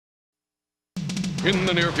In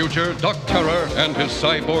the near future, Doc Terror and his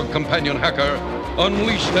cyborg companion hacker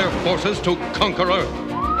unleash their forces to conquer Earth.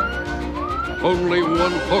 Only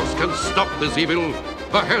one force can stop this evil,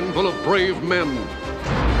 a handful of brave men.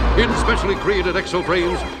 In specially created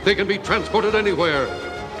exoframes, they can be transported anywhere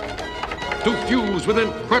to fuse with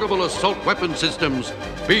incredible assault weapon systems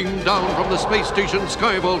beamed down from the space station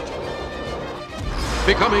Skyvault,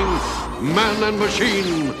 becoming man and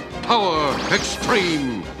machine power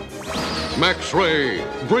extreme. Max Ray,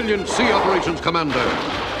 brilliant Sea Operations Commander.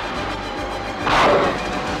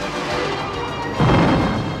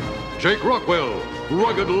 Jake Rockwell,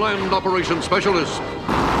 rugged land operations specialist.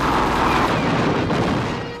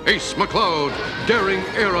 Ace McCloud, daring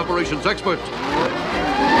air operations expert.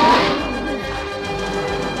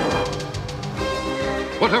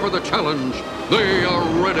 Whatever the challenge, they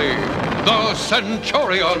are ready. The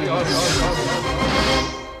Centurions.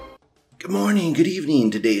 Good morning, good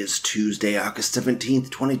evening. Today is Tuesday, August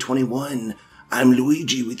 17th, 2021. I'm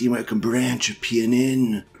Luigi with the American branch of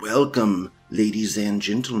PNN. Welcome, ladies and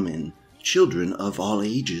gentlemen, children of all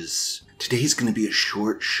ages. Today's going to be a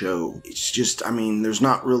short show. It's just, there's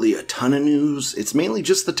not really a ton of news. It's mainly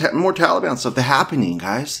just the more Taliban stuff. The happening,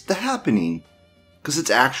 guys. The happening. Because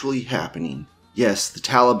it's actually happening. Yes, the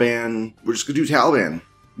Taliban. We're just going to do Taliban.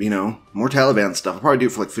 You know, more Taliban stuff. I'll probably do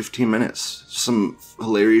it for like 15 minutes. Some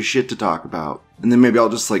hilarious shit to talk about. And then maybe I'll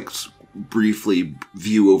just like briefly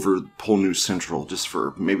view over Pol News Central just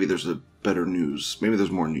for maybe there's a better news. Maybe there's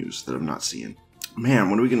more news that I'm not seeing. Man,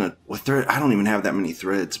 what are we gonna... What thread? I don't even have that many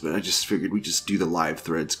threads, but I just figured we'd just do the live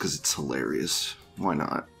threads because it's hilarious. Why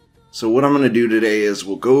not? So what I'm gonna do today is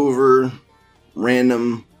we'll go over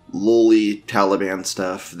random lolly Taliban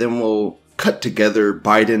stuff. Then we'll cut together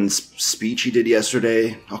Biden's speech he did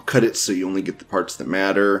yesterday. I'll cut it so you only get the parts that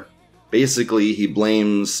matter. Basically, he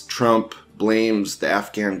blames Trump, blames the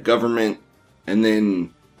Afghan government, and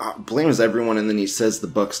then blames everyone, and then he says the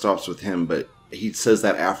buck stops with him, but he says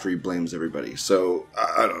that after he blames everybody. So,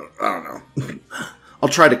 I don't know. I'll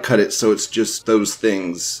try to cut it so it's just those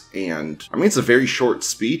things, and it's a very short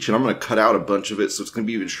speech, and I'm going to cut out a bunch of it so it's going to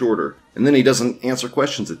be even shorter. And then he doesn't answer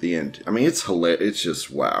questions at the end. It's hilarious. It's just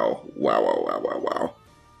wow. Wow.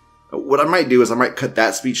 What I might do is I might cut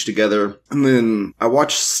that speech together, and then I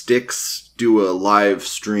watched Styx do a live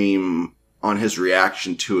stream on his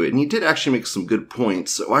reaction to it, and he did actually make some good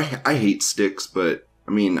points. So I hate Styx, but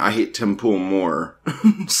I hate Tim Pool more.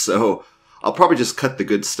 So I'll probably just cut the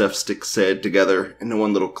good stuff Styx said together into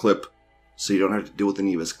one little clip so you don't have to deal with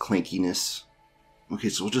any of his clankiness. Okay,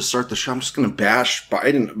 so we'll just start the show. I'm just going to bash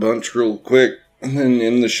Biden a bunch real quick and then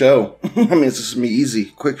end the show. It's just going to be easy.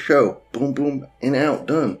 Quick show. Boom, boom, in, out,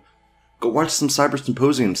 done. Go watch some Cyber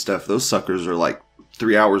Symposium stuff. Those suckers are like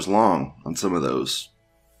 3 hours long on some of those.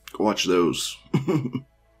 Go watch those. Do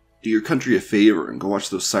your country a favor and go watch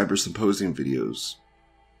those Cyber Symposium videos.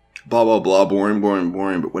 Blah, blah, blah, boring,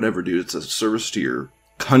 but whatever, dude. It's a service to your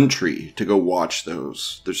country to go watch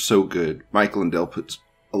those. They're so good. Michael Lindell puts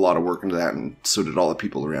a lot of work into that, and so did all the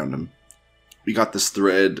people around him. We got this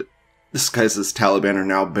thread. This guy says Taliban are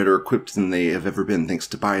now better equipped than they have ever been thanks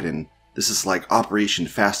to Biden. This is like Operation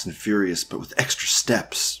Fast and Furious, but with extra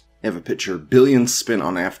steps. They have a picture of billions spent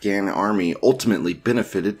on Afghan army ultimately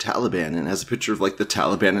benefited Taliban, and has a picture of like the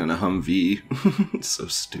Taliban in a Humvee. It's so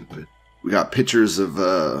stupid. We got pictures of,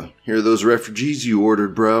 here are those refugees you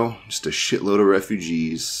ordered, bro. Just a shitload of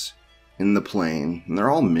refugees in the plane. And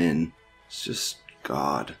they're all men. It's just,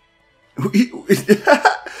 God. We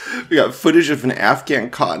got footage of an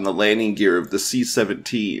Afghan caught in the landing gear of the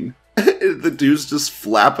C-17. The dude's just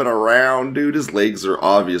flapping around, dude. His legs are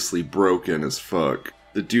obviously broken as fuck.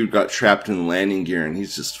 The dude got trapped in the landing gear and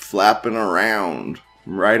he's just flapping around.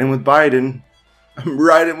 I'm riding with Biden. I'm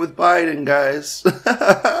riding with Biden, guys.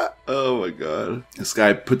 Oh my god. This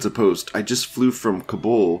guy puts a post. I just flew from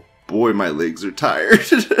Kabul. Boy, my legs are tired.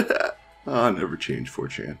 I'll never change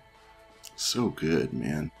 4chan. So good,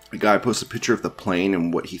 man. The guy posts a picture of the plane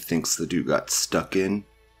and what he thinks the dude got stuck in.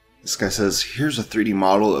 This guy says, here's a 3D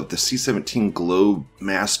model of the C-17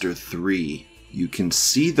 Globemaster 3. You can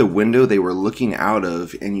see the window they were looking out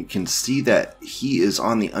of, and you can see that he is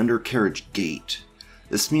on the undercarriage gate.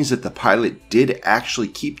 This means that the pilot did actually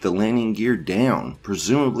keep the landing gear down,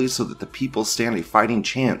 presumably so that the people stand a fighting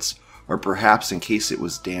chance, or perhaps in case it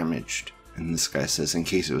was damaged. And this guy says, in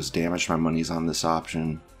case it was damaged, my money's on this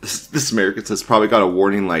option. This American says, probably got a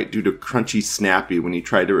warning light due to Crunchy Snappy when he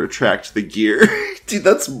tried to retract the gear. Dude,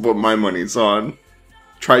 that's what my money's on.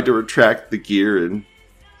 Tried to retract the gear and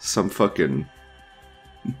some fucking...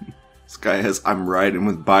 This guy has, I'm riding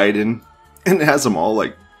with Biden. And it has them all,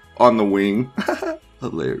 like, on the wing.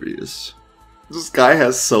 Hilarious. This guy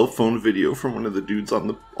has cell phone video from one of the dudes on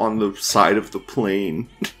the side of the plane.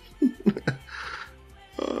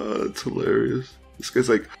 It's hilarious. This guy's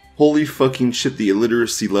like, holy fucking shit, the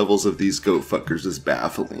illiteracy levels of these goat fuckers is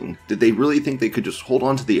baffling. Did they really think they could just hold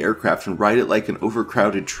on to the aircraft and ride it like an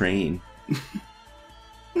overcrowded train?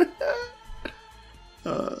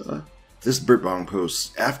 This Britbong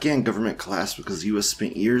post, Afghan government collapsed because the US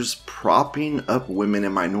spent years propping up women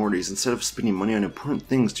and minorities instead of spending money on important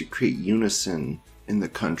things to create unison in the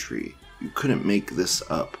country. You couldn't make this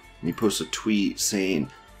up. And he posts a tweet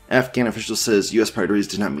saying, Afghan official says US priorities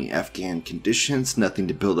did not meet Afghan conditions, nothing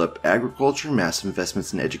to build up agriculture, massive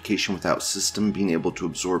investments in education without system being able to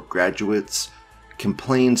absorb graduates,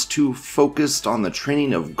 complains too focused on the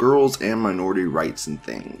training of girls and minority rights and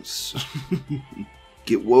things.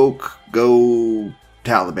 Get woke, go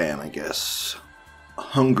Taliban, I guess.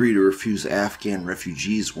 Hungry to refuse Afghan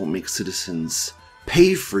refugees won't make citizens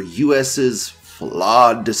pay for US's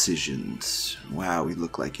flawed decisions. Wow, we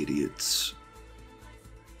look like idiots.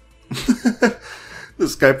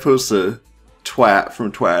 This guy posts a twat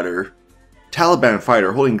from Twitter. Taliban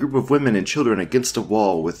fighter holding group of women and children against a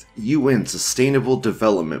wall with UN Sustainable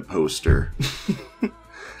Development poster. At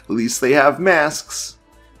least they have masks.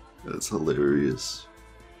 That's hilarious.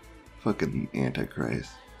 Fucking Antichrist.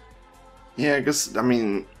 Yeah, I guess,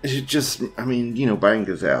 Biden gets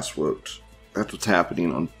his ass whooped. That's what's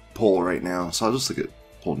happening on Poll right now. So I'll just look at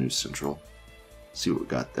Poll News Central. See what we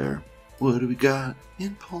got there. What do we got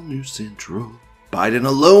in Poll News Central? Biden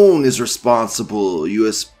alone is responsible.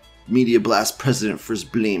 U.S. media blasts president for his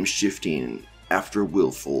blame shifting after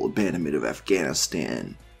willful abandonment of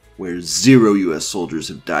Afghanistan, where 0 U.S. soldiers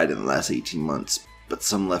have died in the last 18 months, but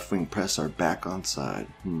some left-wing press are back on side.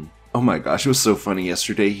 Oh my gosh, it was so funny.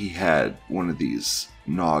 Yesterday he had one of these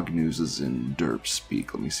Nog Newses in derp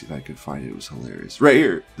speak. Let me see if I can find it. It was hilarious. Right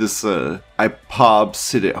here. This IPOB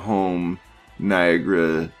sit-at-home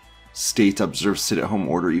Niagara State observes sit-at-home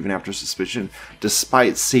order even after suspicion,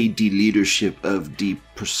 despite say-D leadership of deep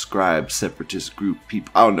prescribed separatist group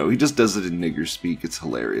people. I don't know. He just does it in nigger speak. It's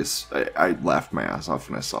hilarious. I laughed my ass off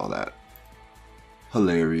when I saw that.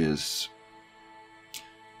 Hilarious.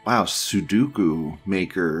 Wow, Sudoku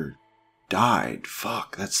maker died.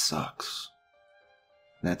 Fuck, that sucks.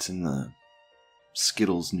 That's in the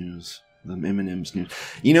Skittles news. The M&M's news.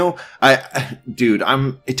 You know,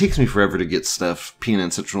 it takes me forever to get stuff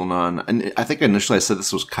PNN Central on. And I think initially I said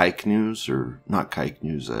this was Kike News, or not Kike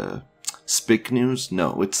News, Spick News.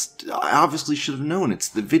 No, I obviously should have known. It's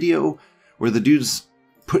the video where the dude's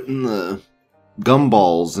putting the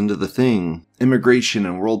gumballs into the thing. Immigration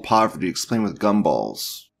and world poverty explained with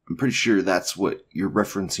gumballs. I'm pretty sure that's what you're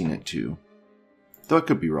referencing it to. Though I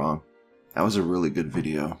could be wrong. That was a really good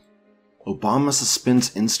video. Obama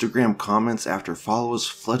suspends Instagram comments after followers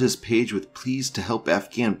flood his page with pleas to help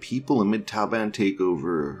Afghan people amid Taliban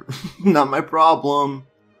takeover. Not my problem.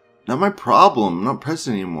 Not my problem. I'm not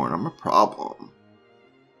president anymore. Not my problem.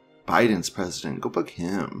 Biden's president. Go bug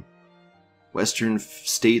him. Western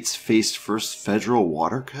states faced first federal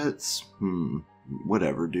water cuts?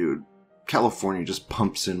 Whatever, dude. California just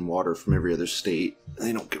pumps in water from every other state.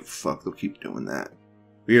 They don't give a fuck. They'll keep doing that.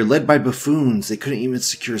 We are led by buffoons. They couldn't even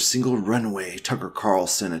secure a single runway. Tucker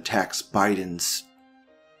Carlson attacks Biden's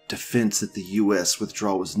defense that the U.S.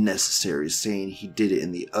 withdrawal was necessary, saying he did it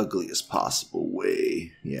in the ugliest possible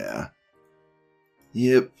way. Yeah.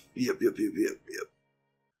 Yep. This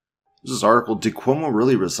is article, did Cuomo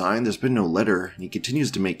really resign? There's been no letter, and he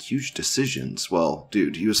continues to make huge decisions. Well,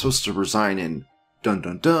 dude, he was supposed to resign in,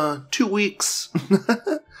 2 weeks.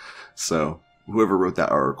 So, whoever wrote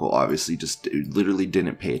that article obviously just literally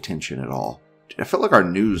didn't pay attention at all. Dude, I feel like our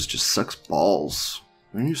news just sucks balls.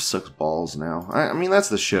 Our news sucks balls now. I mean, that's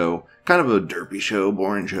the show. Kind of a derpy show,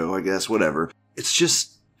 boring show, I guess, whatever. It's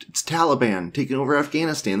Taliban taking over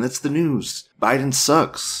Afghanistan. That's the news. Biden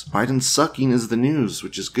sucks. Biden sucking is the news,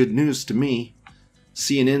 which is good news to me.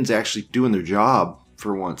 CNN's actually doing their job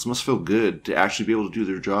for once. It must feel good to actually be able to do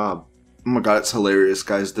their job. Oh my god, it's hilarious,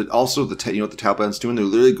 guys. You know what the Taliban's doing? They're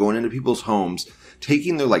literally going into people's homes,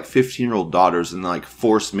 taking their 15-year-old daughters and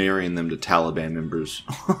force marrying them to Taliban members.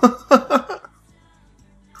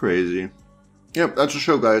 Crazy. Yep, that's the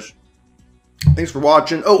show, guys. Thanks for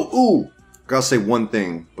watching. Gotta say one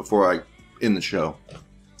thing before I end the show.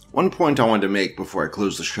 One point I wanted to make before I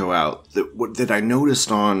close the show out that I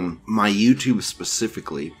noticed on my YouTube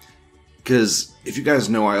specifically. Because if you guys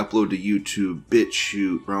know, I upload to YouTube,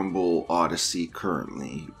 BitChute, Rumble, Odyssey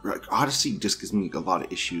currently. Odyssey just gives me a lot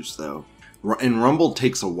of issues though. And Rumble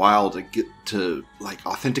takes a while to get to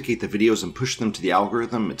authenticate the videos and push them to the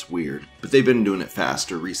algorithm. It's weird. But they've been doing it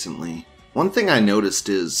faster recently. One thing I noticed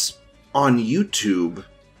is on YouTube,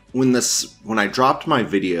 when I dropped my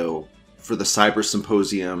video for the Cyber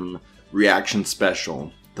Symposium reaction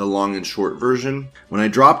special, the long and short version, when I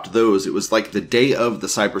dropped those, it was like the day of the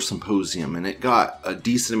Cyber Symposium, and it got a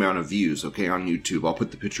decent amount of views, okay, on YouTube. I'll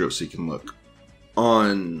put the picture up so you can look.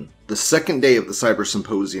 On the second day of the Cyber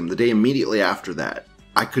Symposium, the day immediately after that,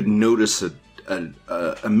 I could notice an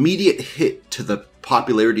immediate hit to the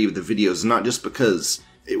popularity of the videos, not just because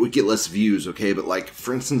it would get less views, okay, but like,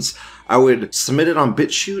 for instance, I would submit it on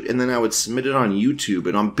BitChute, and then I would submit it on YouTube,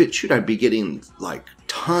 and on BitChute I'd be getting like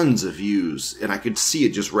tons of views, and I could see it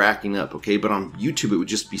just racking up, okay, but on YouTube it would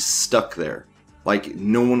just be stuck there, like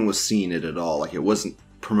no one was seeing it at all, like it wasn't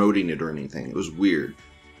promoting it or anything. It was weird.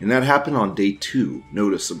 And that happened on day 2,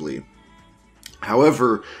 noticeably.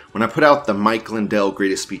 However, when I put out the Mike Lindell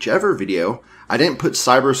Greatest Speech Ever video, I didn't put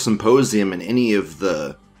Cyber Symposium in any of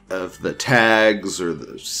the tags or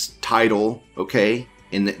the title, okay?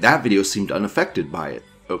 And that video seemed unaffected by it,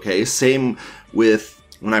 okay? Same with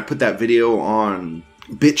when I put that video on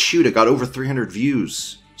BitChute, it got over 300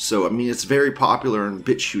 views. So, I mean, it's very popular on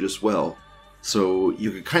BitChute as well. So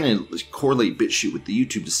you could kind of correlate BitChute with the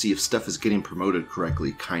YouTube to see if stuff is getting promoted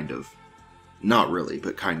correctly, kind of. Not really,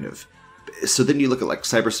 but kind of. So then you look at like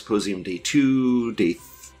Cyber Symposium Day 2, Day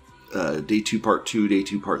 2 Part 2, Day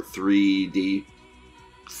 2 Part 3, Day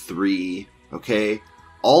 3, okay?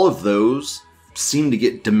 All of those seem to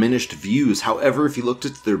get diminished views. However, if you looked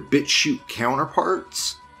at their BitChute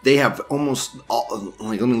counterparts, they have almost all,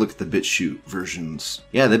 like, let me look at the BitChute versions.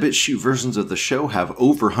 Yeah, the BitChute versions of the show have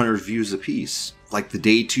over 100 views apiece. Like the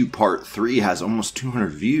Day 2 Part 3 has almost 200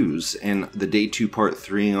 views, and the Day 2 Part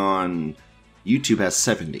 3 on YouTube has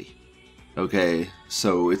 70. Okay,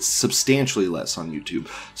 so it's substantially less on YouTube.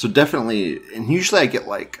 So definitely, and usually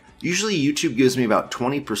YouTube gives me about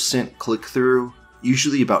 20% click-through.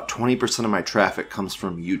 Usually about 20% of my traffic comes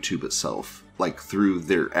from YouTube itself, like through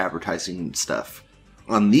their advertising and stuff.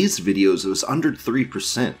 On these videos, it was under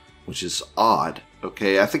 3%, which is odd,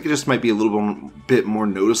 okay? I think it just might be a little bit more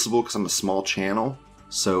noticeable because I'm a small channel.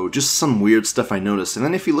 So just some weird stuff I noticed. And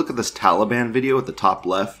then if you look at this Taliban video at the top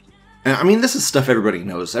left, and I mean, this is stuff everybody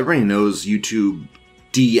knows. Everybody knows YouTube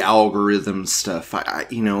de-algorithm stuff.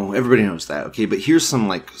 You know, everybody knows that, okay? But here's some,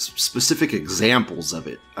 like, specific examples of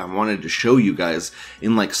it. I wanted to show you guys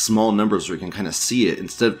in, like, small numbers where you can kind of see it,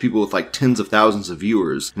 instead of people with, like, tens of thousands of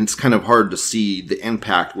viewers. And it's kind of hard to see the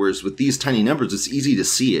impact, whereas with these tiny numbers, it's easy to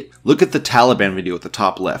see it. Look at the Taliban video at the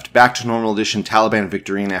top left. Back to Normal Edition, Taliban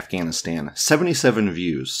Victory in Afghanistan. 77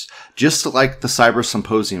 views. Just like the Cyber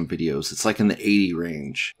Symposium videos, it's like in the 80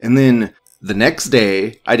 range. And then the next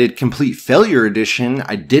day, I did Complete Failure Edition.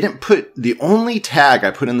 I didn't put, the only tag I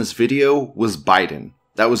put in this video was Biden.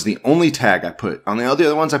 That was the only tag I put. On the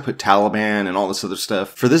other ones, I put Taliban and all this other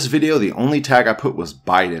stuff. For this video, the only tag I put was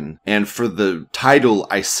Biden. And for the title,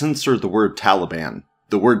 I censored the word Taliban.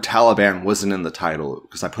 The word Taliban wasn't in the title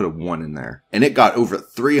because I put a 1 in there. And it got over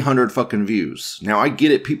 300 fucking views. Now, I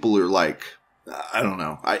get it. People are like, I don't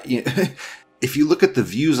know. If you look at the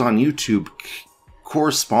views on YouTube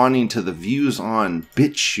corresponding to the views on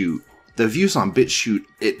BitChute, the views on BitChute,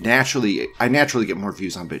 I naturally get more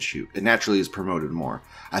views on BitChute. It naturally is promoted more.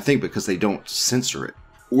 I think because they don't censor it.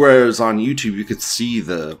 Whereas on YouTube, you could see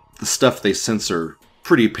the stuff they censor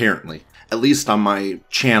pretty apparently. At least on my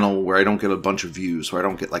channel where I don't get a bunch of views, where I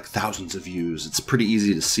don't get like thousands of views, it's pretty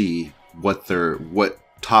easy to see what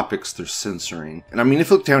topics they're censoring. And I mean, if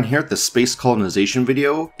you look down here at the space colonization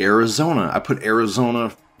video, Arizona, I put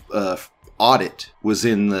Arizona audit was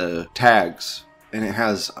in the tags, and it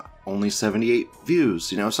has only 78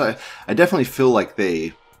 views, you know, so I definitely feel like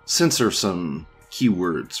they censor some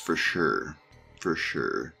keywords for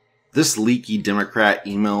sure. This leaky Democrat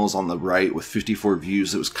emails on the right with 54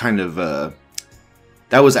 views, it was kind of,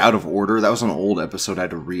 that was out of order. That was an old episode I had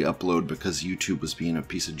to re-upload because YouTube was being a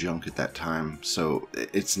piece of junk at that time, so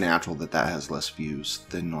it's natural that has less views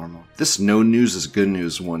than normal. This No News is Good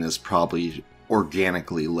News one is probably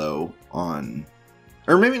organically low on,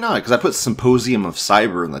 or maybe not, because I put Symposium of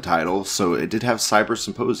Cyber in the title, so it did have Cyber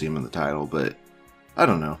Symposium in the title, but I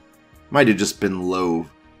don't know. Might have just been low.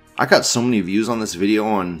 I got so many views on this video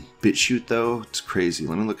on BitChute though, it's crazy.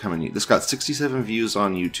 Let me look how many. This got 67 views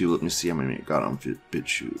on YouTube. Let me see how many it got on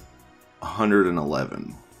BitChute.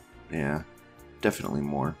 111. Yeah, definitely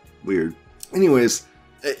more. Weird. Anyways,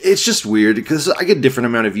 it's just weird because I get a different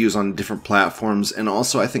amount of views on different platforms, and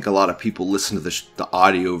also I think a lot of people listen to the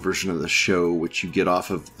audio version of the show, which you get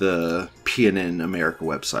off of the PNN America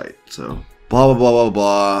website. So blah blah blah blah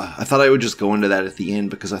blah. I thought I would just go into that at the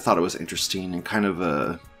end because I thought it was interesting and kind of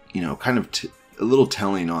a little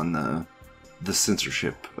telling on the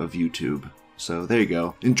censorship of YouTube. So there you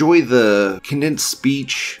go. Enjoy the condensed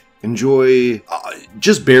speech. Enjoy,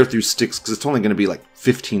 just bear through Styx, because it's only going to be like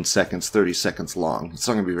 15 seconds, 30 seconds long. It's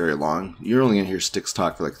not going to be very long. You're only going to hear Styx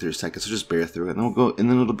talk for like 30 seconds, so just bear through it, and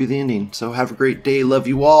then it'll be the ending. So have a great day. Love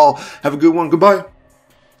you all. Have a good one. Goodbye.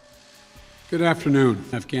 Good afternoon,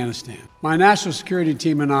 Afghanistan. My national security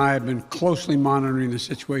team and I have been closely monitoring the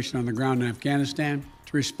situation on the ground in Afghanistan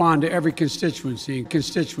to respond to every constituency,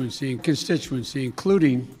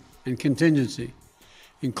 including and contingency,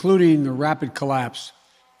 including the rapid collapse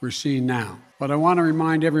we're seeing now. But I want to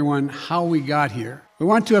remind everyone how we got here. We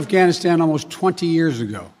went to Afghanistan almost 20 years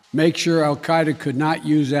ago. Make sure al-Qaeda could not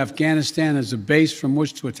use Afghanistan as a base from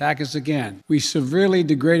which to attack us again. We severely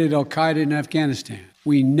degraded al-Qaeda in Afghanistan.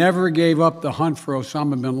 We never gave up the hunt for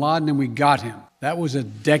Osama bin Laden, and we got him. That was a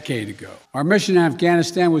decade ago. Our mission in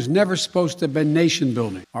Afghanistan was never supposed to have been nation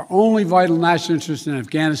building. Our only vital national interest in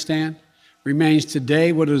Afghanistan remains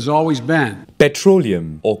today what it has always been.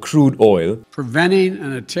 Petroleum or crude oil. Preventing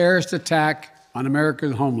a terrorist attack on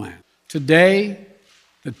America's homeland. Today,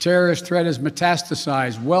 the terrorist threat has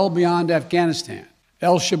metastasized well beyond Afghanistan.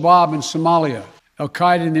 Al-Shabaab in Somalia,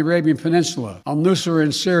 Al-Qaeda in the Arabian Peninsula, al-Nusra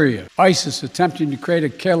in Syria, ISIS attempting to create a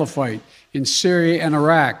caliphate in Syria and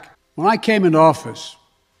Iraq. When I came into office,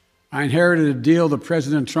 I inherited a deal that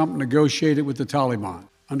President Trump negotiated with the Taliban.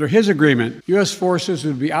 Under his agreement, U.S. forces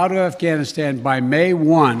would be out of Afghanistan by May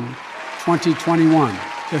 1, 2021,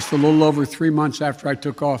 just a little over 3 months after I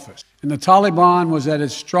took office. And the Taliban was at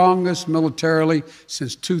its strongest militarily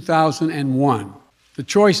since 2001. The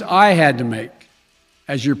choice I had to make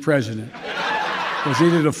as your president was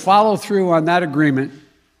either to follow through on that agreement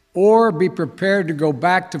or be prepared to go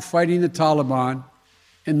back to fighting the Taliban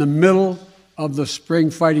in the middle of the spring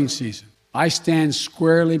fighting season. I stand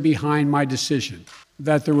squarely behind my decision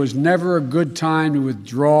that there was never a good time to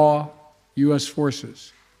withdraw U.S.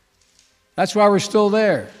 forces. That's why we're still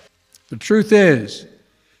there. The truth is,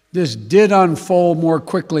 this did unfold more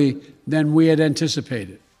quickly than we had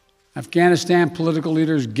anticipated. Afghanistan political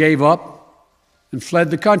leaders gave up and fled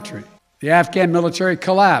the country. The Afghan military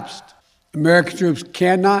collapsed. American troops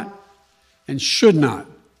cannot and should not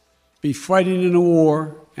be fighting in a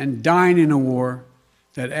war and dying in a war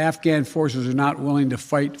that Afghan forces are not willing to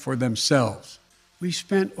fight for themselves. We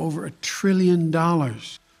spent over $1 trillion.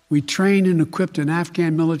 We trained and equipped an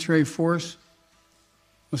Afghan military force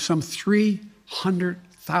with some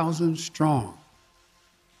 300,000 strong,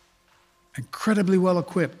 incredibly well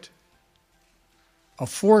equipped. A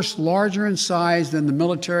force larger in size than the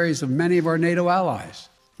militaries of many of our NATO allies.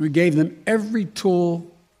 We gave them every tool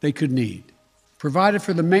they could need, provided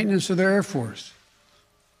for the maintenance of their Air Force,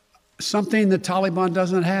 something the Taliban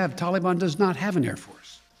doesn't have. Taliban does not have an Air Force.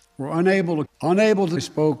 We're unable to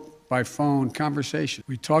spoke by phone conversation.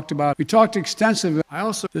 We talked extensively.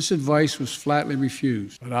 This advice was flatly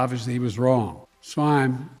refused, but obviously he was wrong.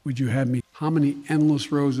 So would you have me, how many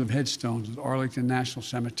endless rows of headstones at Arlington National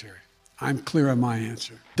Cemetery? I'm clear on my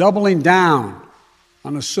answer. Doubling down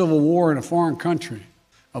on a civil war in a foreign country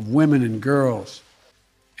of women and girls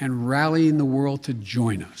and rallying the world to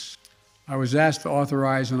join us. I was asked to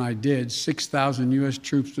authorize, and I did, 6,000 U.S.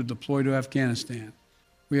 troops to deploy to Afghanistan.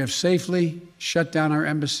 We have safely shut down our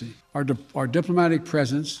embassy. Our diplomatic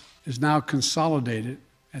presence is now consolidated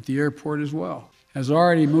at the airport as well. Has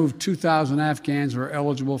already moved 2,000 Afghans who are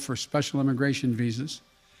eligible for special immigration visas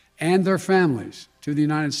and their families to the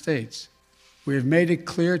United States. We have made it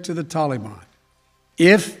clear to the Taliban,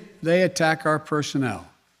 if they attack our personnel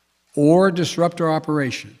or disrupt our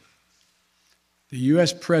operation, the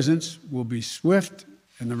U.S. presence will be swift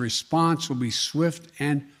and the response will be swift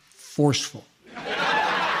and forceful.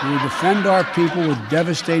 We will defend our people with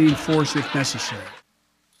devastating force if necessary.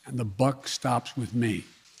 And the buck stops with me.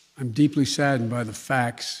 I'm deeply saddened by the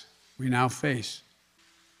facts we now face.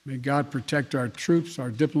 May God protect our troops, our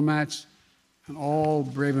diplomats, and all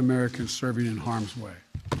brave Americans serving in harm's way.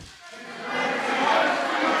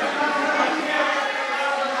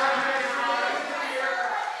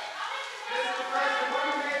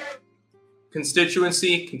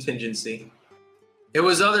 Constituency, contingency. It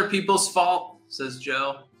was other people's fault, says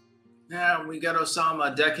Joe. Yeah, we got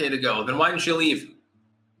Osama a decade ago. Then why didn't you leave?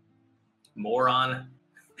 Moron.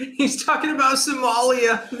 He's talking about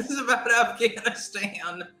Somalia. This is about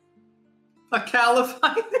Afghanistan. A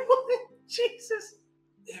caliphate. Jesus.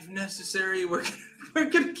 If necessary, we're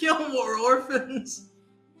gonna kill more orphans.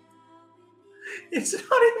 It's not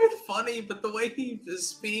even funny, but the way he just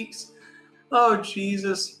speaks. Oh,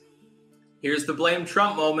 Jesus. Here's the blame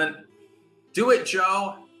Trump moment. Do it,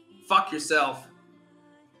 Joe. Fuck yourself.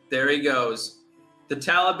 There he goes. The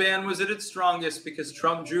Taliban was at its strongest because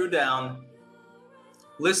Trump drew down.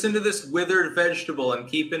 Listen to this withered vegetable and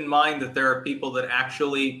keep in mind that there are people that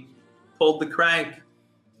actually pulled the crank,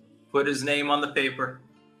 put his name on the paper.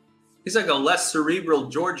 He's like a less cerebral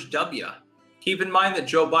George W. Keep in mind that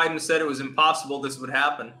Joe Biden said it was impossible this would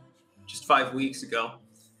happen just 5 weeks ago.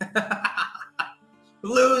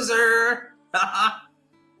 Loser!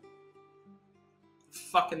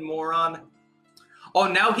 Fucking moron. Oh,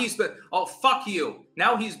 now oh, fuck you.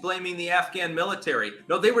 Now he's blaming the Afghan military.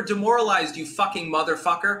 No, they were demoralized, you fucking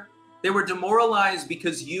motherfucker. They were demoralized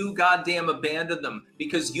because you goddamn abandoned them,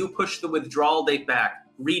 because you pushed the withdrawal date back.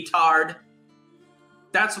 Retard.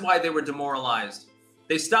 That's why they were demoralized.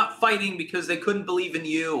 They stopped fighting because they couldn't believe in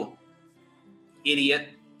you. Idiot.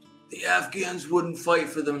 The Afghans wouldn't fight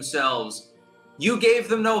for themselves. You gave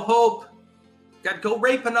them no hope. God, go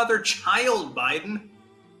rape another child, Biden.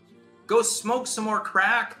 Go smoke some more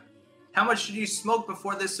crack. How much did you smoke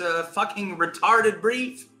before this fucking retarded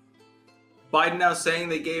brief? Biden now saying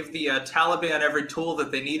they gave the Taliban every tool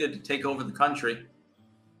that they needed to take over the country.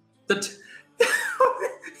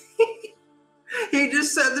 He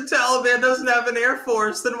just said the Taliban doesn't have an air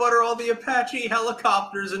force. Then what are all the Apache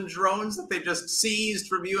helicopters and drones that they just seized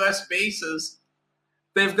from U.S. bases?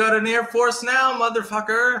 They've got an air force now,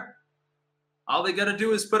 motherfucker. All they got to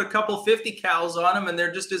do is put a couple 50 cals on them, and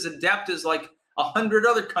they're just as adept as like 100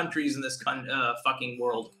 other countries in this fucking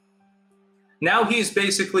world. Now he's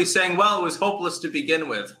basically saying, well, it was hopeless to begin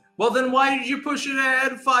with. Well, then why did you push it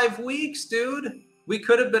ahead 5 weeks, dude? We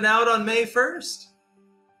could have been out on May 1st.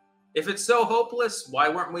 If it's so hopeless, why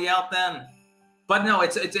weren't we out then? But no,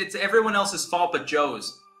 it's everyone else's fault but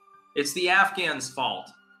Joe's. It's the Afghans' fault.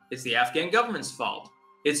 It's the Afghan government's fault.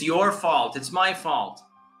 It's your fault. It's my fault.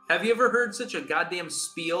 Have you ever heard such a goddamn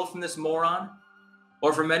spiel from this moron?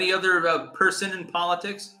 Or from any other person in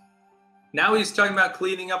politics? Now he's talking about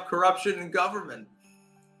cleaning up corruption in government.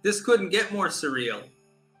 This couldn't get more surreal.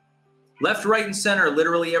 Left, right, and center,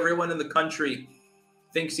 literally everyone in the country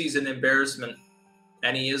thinks he's an embarrassment.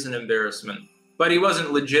 And he is an embarrassment. But he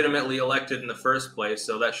wasn't legitimately elected in the first place,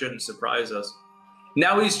 so that shouldn't surprise us.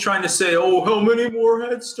 Now he's trying to say, oh, how many more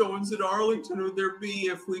headstones in Arlington would there be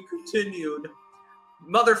if we continued?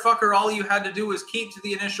 Motherfucker, all you had to do was keep to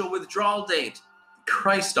the initial withdrawal date.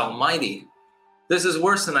 Christ almighty. This is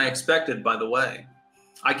worse than I expected, by the way.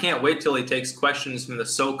 I can't wait till he takes questions from the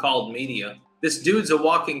so-called media. This dude's a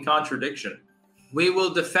walking contradiction. We will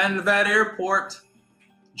defend that airport.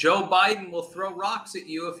 Joe Biden will throw rocks at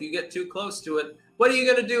you if you get too close to it. What are you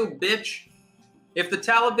going to do, bitch? If the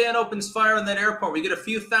Taliban opens fire on that airport, we get a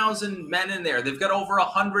few thousand men in there. They've got over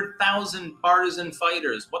 100,000 partisan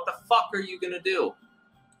fighters. What the fuck are you going to do?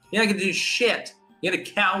 You're not going to do shit. You're going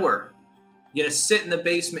to cower. You're going to sit in the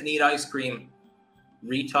basement and eat ice cream.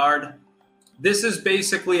 Retard. This is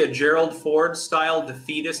basically a Gerald Ford-style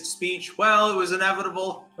defeatist speech. Well, it was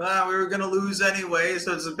inevitable. We were going to lose anyway,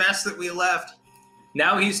 so it's the best that we left.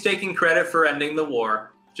 Now he's taking credit for ending the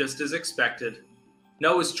war, just as expected.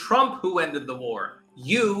 No, it was Trump who ended the war.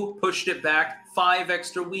 You pushed it back 5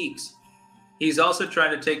 extra weeks. He's also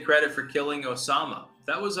trying to take credit for killing Osama.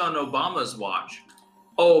 That was on Obama's watch.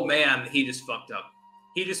 Oh man, he just fucked up.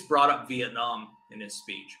 He just brought up Vietnam in his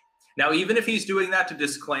speech. Now, even if he's doing that to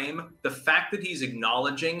disclaim, the fact that he's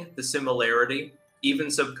acknowledging the similarity, even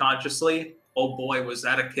subconsciously, oh boy, was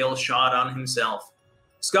that a kill shot on himself.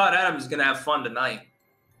 Scott Adams is going to have fun tonight.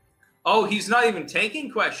 Oh, he's not even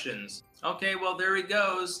taking questions. Okay, well, there he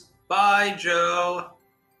goes. Bye, Joe.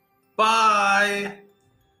 Bye.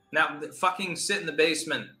 Now, fucking sit in the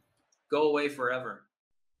basement. Go away forever.